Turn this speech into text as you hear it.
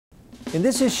In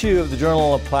this issue of the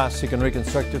Journal of Plastic and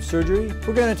Reconstructive Surgery,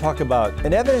 we're going to talk about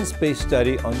an evidence-based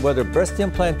study on whether breast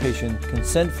implantation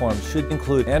consent forms should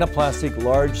include anaplastic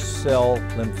large cell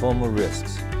lymphoma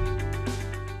risks.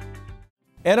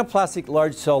 Anaplastic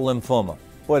large cell lymphoma,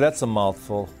 boy, that's a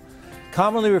mouthful.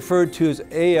 Commonly referred to as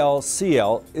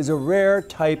ALCL, is a rare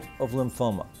type of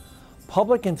lymphoma.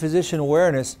 Public and physician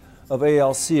awareness of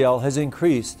ALCL has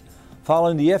increased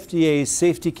following the FDA's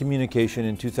safety communication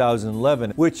in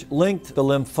 2011, which linked the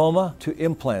lymphoma to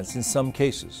implants in some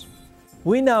cases.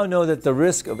 We now know that the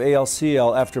risk of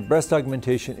ALCL after breast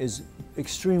augmentation is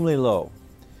extremely low.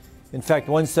 In fact,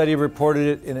 one study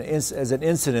reported it as an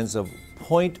incidence of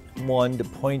 0.1 to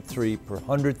 0.3 per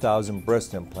 100,000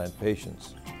 breast implant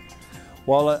patients,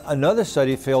 while another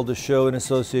study failed to show an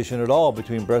association at all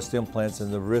between breast implants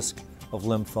and the risk of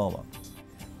lymphoma.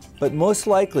 But most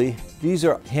likely, these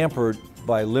are hampered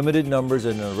by limited numbers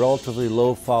and a relatively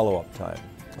low follow-up time.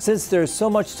 Since there's so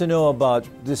much to know about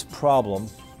this problem,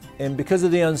 and because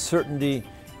of the uncertainty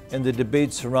and the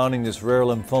debate surrounding this rare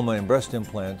lymphoma in breast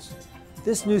implants,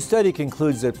 this new study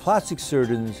concludes that plastic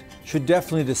surgeons should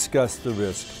definitely discuss the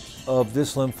risk of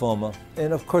this lymphoma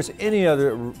and, of course, any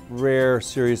other rare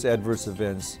serious adverse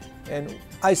events. And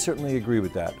I certainly agree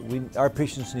with that. Our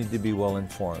patients need to be well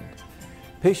informed.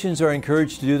 Patients are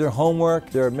encouraged to do their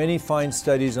homework. There are many fine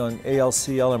studies on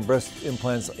ALCL and breast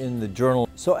implants in the journal.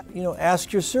 So,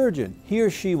 ask your surgeon. He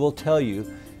or she will tell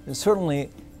you. And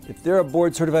certainly, if they're a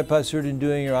board-certified plastic surgeon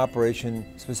doing your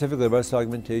operation, specifically breast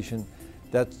augmentation,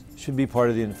 that should be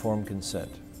part of the informed consent.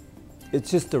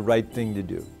 It's just the right thing to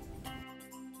do.